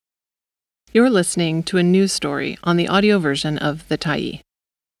You're listening to a news story on the audio version of The Tyee.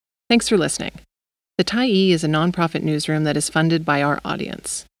 Thanks for listening. The Tyee is a nonprofit newsroom that is funded by our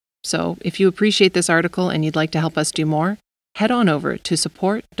audience. So, if you appreciate this article and you'd like to help us do more, head on over to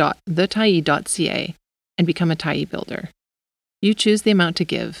support.thetyee.ca and become a Tyee builder. You choose the amount to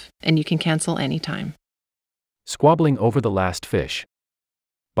give, and you can cancel anytime. Squabbling Over the Last Fish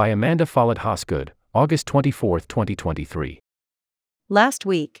by Amanda Follett Hosgood, August 24, 2023. Last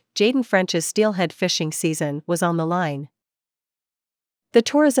week, Jaden French's steelhead fishing season was on the line. The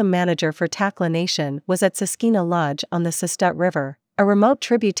tourism manager for Takla Nation was at Susquehanna Lodge on the Sistut River, a remote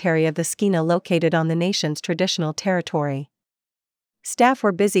tributary of the Skeena located on the nation's traditional territory. Staff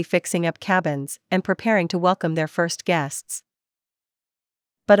were busy fixing up cabins and preparing to welcome their first guests.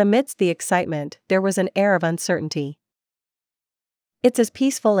 But amidst the excitement, there was an air of uncertainty. It's as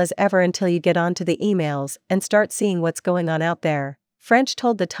peaceful as ever until you get onto the emails and start seeing what's going on out there, French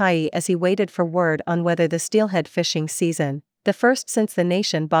told the Tyee as he waited for word on whether the steelhead fishing season, the first since the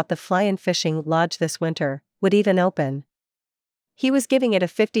nation bought the fly-in fishing lodge this winter, would even open. He was giving it a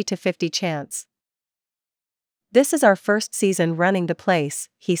 50-50 chance. "This is our first season running the place,"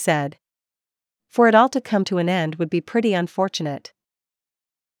 he said. "For it all to come to an end would be pretty unfortunate."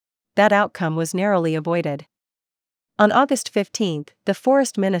 That outcome was narrowly avoided. On August 15, the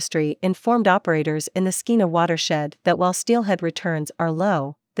Forest Ministry informed operators in the Skeena watershed that while steelhead returns are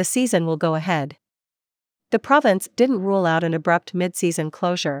low, the season will go ahead. The province didn't rule out an abrupt mid-season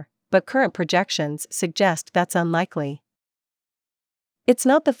closure, but current projections suggest that's unlikely. It's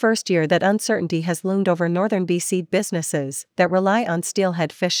not the first year that uncertainty has loomed over northern BC businesses that rely on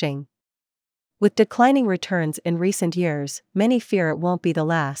steelhead fishing. With declining returns in recent years, many fear it won't be the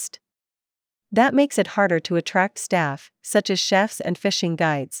last. That makes it harder to attract staff, such as chefs and fishing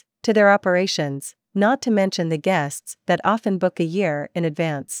guides, to their operations, not to mention the guests that often book a year in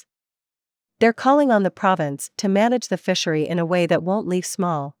advance. They're calling on the province to manage the fishery in a way that won't leave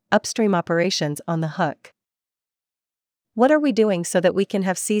small, upstream operations on the hook. "What are we doing so that we can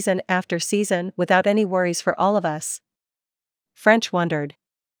have season after season without any worries for all of us?" French wondered.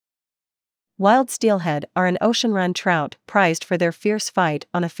 Wild steelhead are an ocean-run trout prized for their fierce fight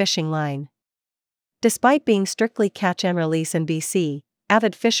on a fishing line. Despite being strictly catch and release in BC,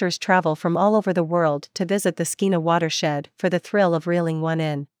 avid fishers travel from all over the world to visit the Skeena watershed for the thrill of reeling one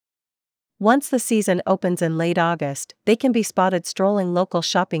in. Once the season opens in late August, they can be spotted strolling local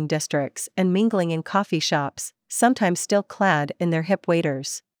shopping districts and mingling in coffee shops, sometimes still clad in their hip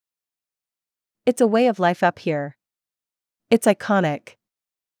waders. "It's a way of life up here. It's iconic.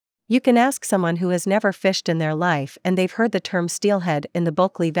 You can ask someone who has never fished in their life and they've heard the term steelhead in the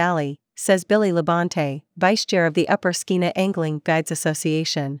Bulkley Valley," says Billy Labonte, vice chair of the Upper Skeena Angling Guides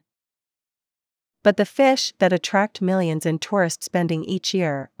Association. But the fish that attract millions in tourist spending each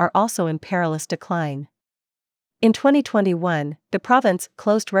year are also in perilous decline. In 2021, the province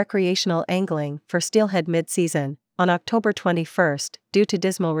closed recreational angling for steelhead mid-season on October 21 due to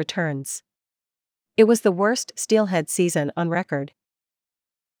dismal returns. It was the worst steelhead season on record.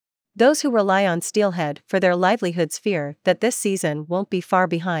 Those who rely on steelhead for their livelihoods fear that this season won't be far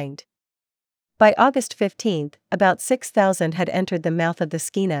behind. By August 15, about 6,000 had entered the mouth of the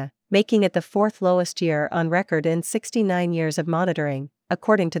Skeena, making it the fourth lowest year on record in 69 years of monitoring,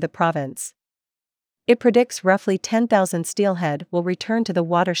 according to the province. It predicts roughly 10,000 steelhead will return to the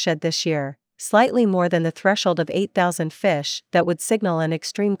watershed this year, slightly more than the threshold of 8,000 fish that would signal an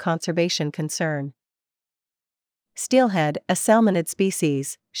extreme conservation concern. Steelhead, a salmonid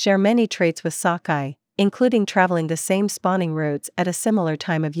species, share many traits with sockeye, including traveling the same spawning routes at a similar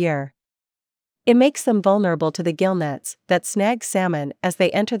time of year. It makes them vulnerable to the gillnets that snag salmon as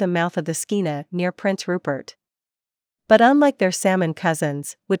they enter the mouth of the Skeena near Prince Rupert. But unlike their salmon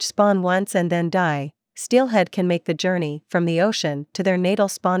cousins, which spawn once and then die, steelhead can make the journey from the ocean to their natal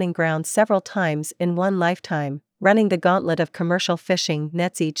spawning ground several times in one lifetime, running the gauntlet of commercial fishing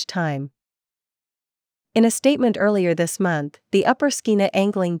nets each time. In a statement earlier this month, the Upper Skeena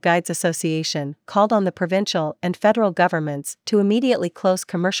Angling Guides Association called on the provincial and federal governments to immediately close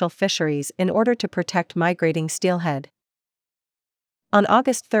commercial fisheries in order to protect migrating steelhead. On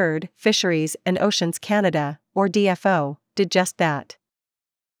August 3, Fisheries and Oceans Canada, or DFO, did just that.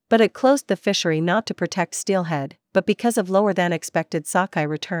 But it closed the fishery not to protect steelhead, but because of lower-than-expected sockeye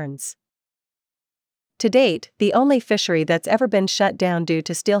returns. To date, the only fishery that's ever been shut down due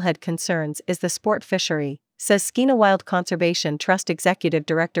to steelhead concerns is the sport fishery, says Skeena Wild Conservation Trust Executive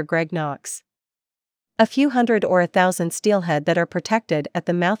Director Greg Knox. A few hundred or 1,000 steelhead that are protected at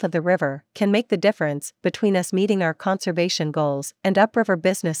the mouth of the river can make the difference between us meeting our conservation goals and upriver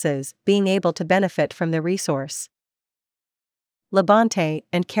businesses being able to benefit from the resource. Labonte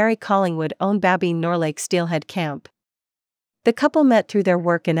and Carrie Collingwood own Babine Norlake Steelhead Camp. The couple met through their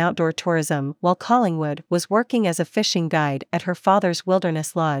work in outdoor tourism while Collingwood was working as a fishing guide at her father's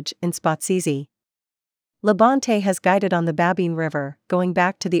wilderness lodge in Spotsylvania. Labonte has guided on the Babine River going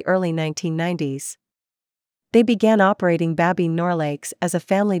back to the early 1990s. They began operating Babine Norlakes as a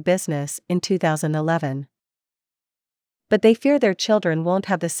family business in 2011. But they fear their children won't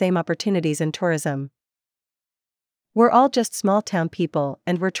have the same opportunities in tourism. "We're all just small-town people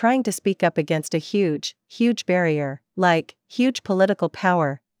and we're trying to speak up against a huge barrier, like huge political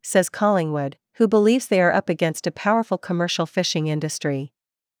power," says Collingwood, who believes they are up against a powerful commercial fishing industry.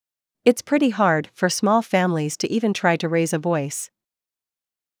 "It's pretty hard for small families to even try to raise a voice."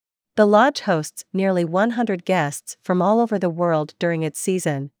 The lodge hosts nearly 100 guests from all over the world during its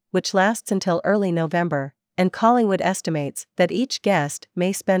season, which lasts until early November, and Collingwood estimates that each guest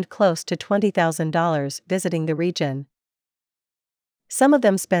may spend close to $20,000 visiting the region. Some of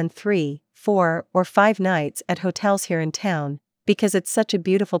them spend 3, 4, or 5 nights at hotels here in town, because it's such a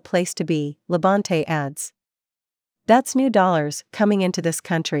beautiful place to be, Labonte adds. That's new dollars coming into this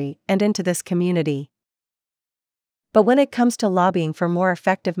country and into this community. But when it comes to lobbying for more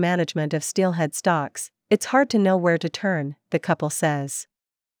effective management of steelhead stocks, it's hard to know where to turn, the couple says.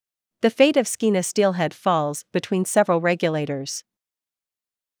 The fate of Skeena steelhead falls between several regulators.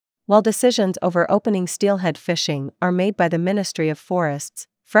 While decisions over opening steelhead fishing are made by the Ministry of Forests,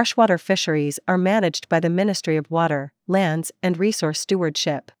 freshwater fisheries are managed by the Ministry of Water, Lands and Resource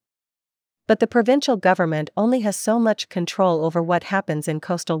Stewardship. But the provincial government only has so much control over what happens in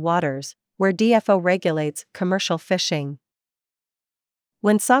coastal waters, where DFO regulates commercial fishing.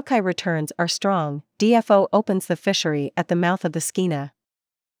 When sockeye returns are strong, DFO opens the fishery at the mouth of the Skeena.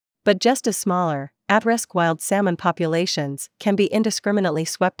 But just as smaller, at-risk wild salmon populations can be indiscriminately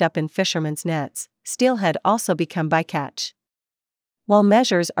swept up in fishermen's nets, steelhead also become bycatch. While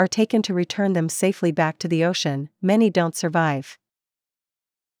measures are taken to return them safely back to the ocean, many don't survive.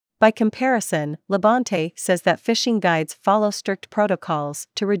 By comparison, Labonte says that fishing guides follow strict protocols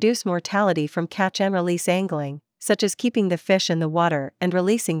to reduce mortality from catch-and-release angling, such as keeping the fish in the water and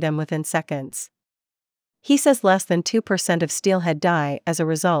releasing them within seconds. He says less than 2% of steelhead die as a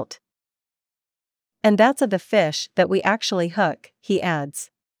result. And that's of the fish that we actually hook, he adds.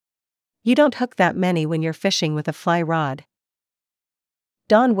 You don't hook that many when you're fishing with a fly rod.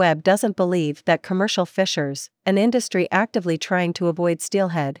 Don Webb doesn't believe that commercial fishers, an industry actively trying to avoid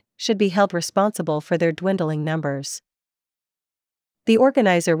steelhead, should be held responsible for their dwindling numbers. The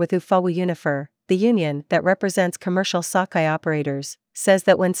organizer with Ufawu Unifer, the union that represents commercial sockeye operators, says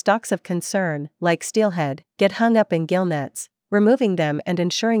that when stocks of concern, like steelhead, get hung up in gill nets, removing them and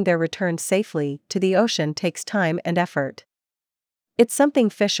ensuring their return safely to the ocean takes time and effort. It's something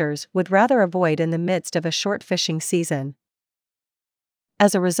fishers would rather avoid in the midst of a short fishing season.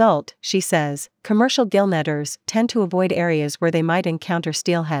 As a result, she says, commercial gill netters tend to avoid areas where they might encounter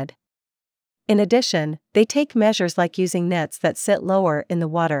steelhead. In addition, they take measures like using nets that sit lower in the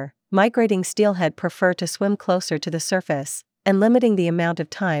water. Migrating steelhead prefer to swim closer to the surface, and limiting the amount of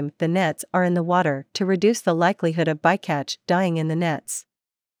time the nets are in the water to reduce the likelihood of bycatch dying in the nets.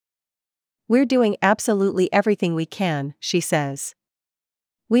 We're doing absolutely everything we can, she says.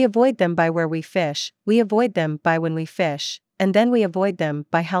 We avoid them by where we fish, we avoid them by when we fish, and then we avoid them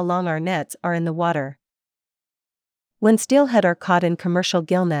by how long our nets are in the water. When steelhead are caught in commercial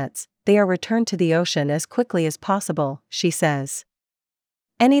gill nets, they are returned to the ocean as quickly as possible, she says.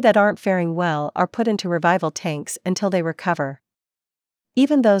 Any that aren't faring well are put into revival tanks until they recover.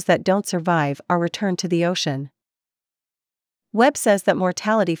 Even those that don't survive are returned to the ocean. Webb says that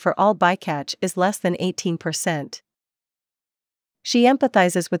mortality for all bycatch is less than 18%. She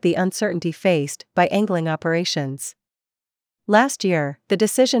empathizes with the uncertainty faced by angling operations. Last year, the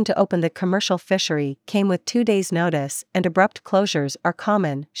decision to open the commercial fishery came with 2 days' notice and abrupt closures are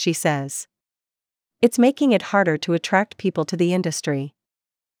common, she says. It's making it harder to attract people to the industry.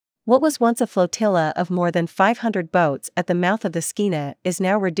 What was once a flotilla of more than 500 boats at the mouth of the Skeena is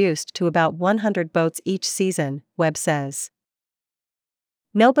now reduced to about 100 boats each season, Webb says.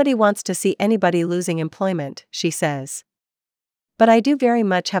 Nobody wants to see anybody losing employment, she says. But I do very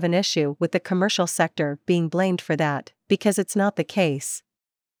much have an issue with the commercial sector being blamed for that, because it's not the case.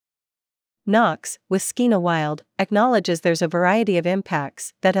 Knox, with Skeena Wild, acknowledges there's a variety of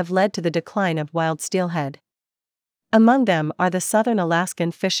impacts that have led to the decline of wild steelhead. Among them are the southern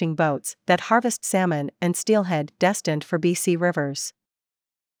Alaskan fishing boats that harvest salmon and steelhead destined for BC rivers.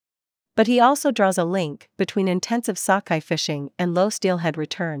 But he also draws a link between intensive sockeye fishing and low steelhead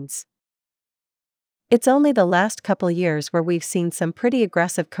returns. It's only the last couple years where we've seen some pretty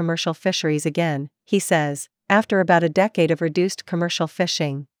aggressive commercial fisheries again, he says, after about a decade of reduced commercial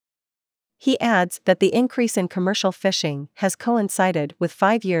fishing. He adds that the increase in commercial fishing has coincided with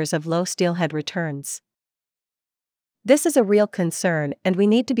 5 years of low steelhead returns. This is a real concern, and we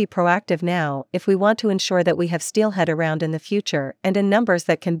need to be proactive now if we want to ensure that we have steelhead around in the future and in numbers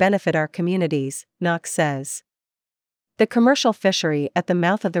that can benefit our communities, Knox says. The commercial fishery at the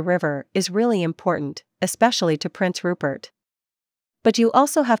mouth of the river is really important, especially to Prince Rupert. But you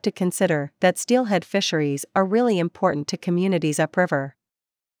also have to consider that steelhead fisheries are really important to communities upriver.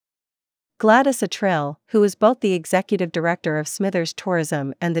 Gladys Attrill, who is both the executive director of Smithers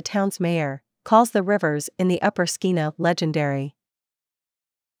Tourism and the town's mayor, calls the rivers in the Upper Skeena legendary.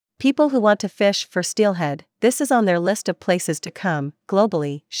 People who want to fish for steelhead, this is on their list of places to come,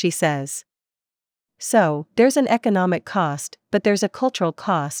 globally, she says. So, there's an economic cost, but there's a cultural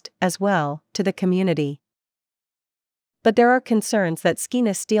cost, as well, to the community. But there are concerns that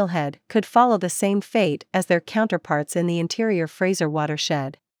Skeena steelhead could follow the same fate as their counterparts in the interior Fraser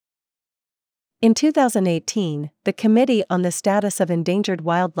watershed. In 2018, the Committee on the Status of Endangered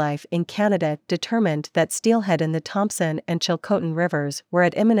Wildlife in Canada determined that steelhead in the Thompson and Chilcotin rivers were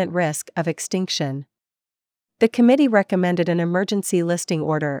at imminent risk of extinction. The committee recommended an emergency listing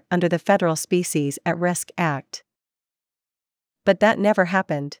order under the Federal Species at Risk Act. But that never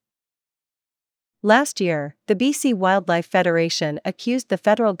happened. Last year, the BC Wildlife Federation accused the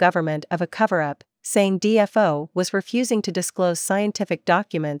federal government of a cover-up, saying DFO was refusing to disclose scientific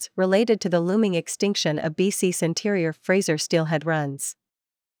documents related to the looming extinction of BC's interior Fraser steelhead runs.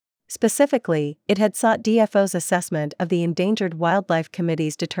 Specifically, it had sought DFO's assessment of the Endangered Wildlife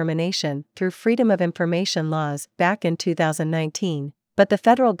Committee's determination through Freedom of Information laws back in 2019, but the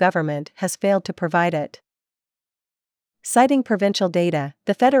federal government has failed to provide it. Citing provincial data,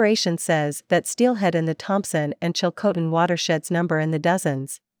 the Federation says that steelhead in the Thompson and Chilcotin watersheds number in the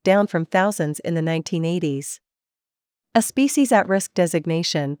dozens, down from thousands in the 1980s. A species at risk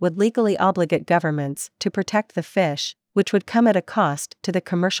designation would legally obligate governments to protect the fish, which would come at a cost to the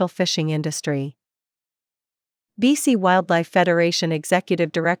commercial fishing industry. BC Wildlife Federation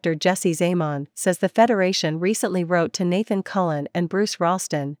Executive Director Jesse Zamon says the Federation recently wrote to Nathan Cullen and Bruce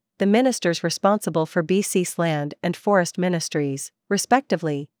Ralston, the ministers responsible for BC's Land and Forest Ministries,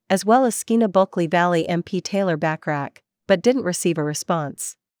 respectively, as well as Skeena Bulkley Valley MP Taylor Backrack, but didn't receive a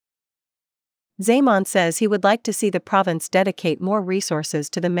response. Zamon says he would like to see the province dedicate more resources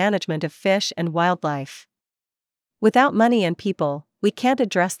to the management of fish and wildlife. Without money and people, we can't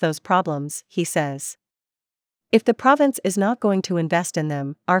address those problems, he says. If the province is not going to invest in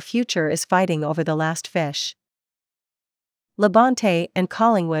them, our future is fighting over the last fish. Labonte and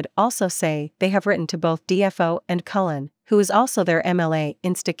Collingwood also say they have written to both DFO and Cullen, who is also their MLA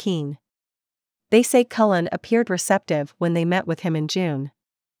in Stakeen. They say Cullen appeared receptive when they met with him in June.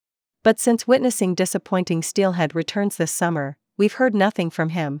 But since witnessing disappointing steelhead returns this summer, we've heard nothing from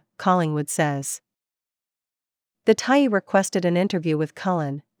him, Collingwood says. The Tyee requested an interview with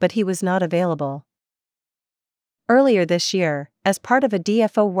Cullen, but he was not available. Earlier this year, as part of a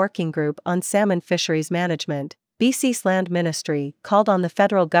DFO working group on salmon fisheries management, BC's Land Ministry called on the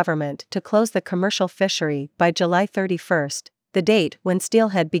federal government to close the commercial fishery by July 31st, the date when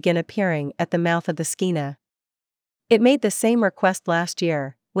steelhead begin appearing at the mouth of the Skeena. It made the same request last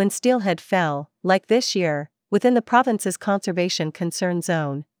year, when steelhead fell, like this year, within the province's conservation concern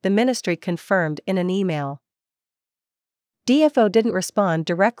zone, the ministry confirmed in an email. DFO didn't respond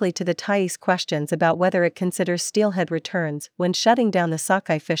directly to the Tyee's questions about whether it considers steelhead returns when shutting down the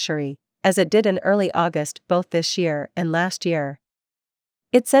sockeye fishery, as it did in early August both this year and last year.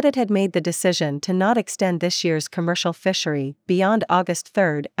 It said it had made the decision to not extend this year's commercial fishery beyond August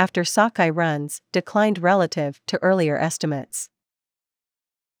 3rd after sockeye runs declined relative to earlier estimates.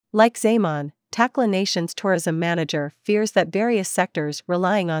 Like Zamon, Takla Nation's tourism manager fears that various sectors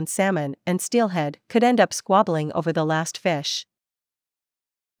relying on salmon and steelhead could end up squabbling over the last fish.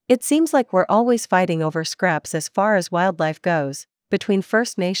 It seems like we're always fighting over scraps as far as wildlife goes, between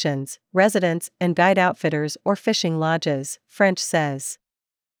First Nations, residents and guide outfitters or fishing lodges, French says.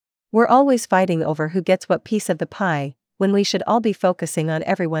 We're always fighting over who gets what piece of the pie, when we should all be focusing on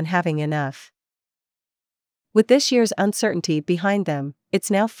everyone having enough. With this year's uncertainty behind them,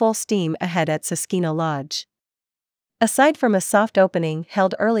 it's now full steam ahead at Saskeena Lodge. Aside from a soft opening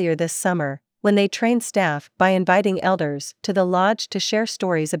held earlier this summer, when they trained staff by inviting elders to the lodge to share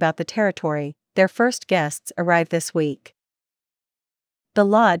stories about the territory, their first guests arrived this week. The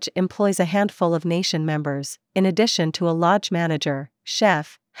lodge employs a handful of nation members, in addition to a lodge manager,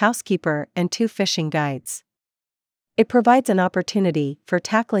 chef, housekeeper and 2 fishing guides. It provides an opportunity for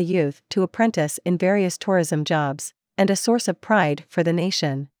Takla youth to apprentice in various tourism jobs, and a source of pride for the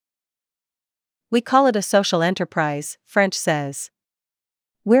nation. We call it a social enterprise, French says.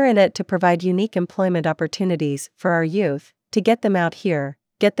 We're in it to provide unique employment opportunities for our youth, to get them out here,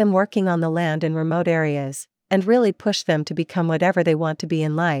 get them working on the land in remote areas, and really push them to become whatever they want to be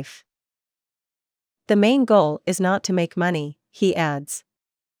in life. The main goal is not to make money, he adds.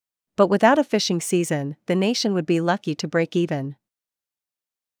 But without a fishing season, the nation would be lucky to break even.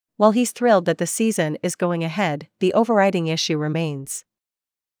 While he's thrilled that the season is going ahead, the overriding issue remains.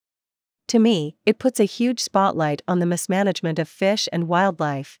 To me, it puts a huge spotlight on the mismanagement of fish and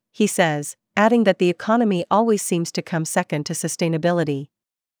wildlife, he says, adding that the economy always seems to come second to sustainability.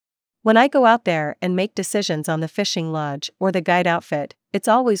 When I go out there and make decisions on the fishing lodge or the guide outfit, it's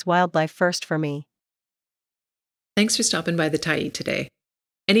always wildlife first for me. Thanks for stopping by the Tyee today.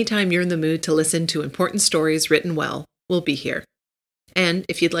 Anytime you're in the mood to listen to important stories written well, we'll be here. And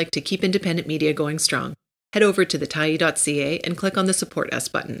if you'd like to keep independent media going strong, head over to thetyee.ca and click on the Support Us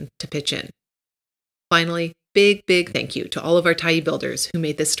button to pitch in. Finally, big thank you to all of our Tyee builders who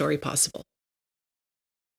made this story possible.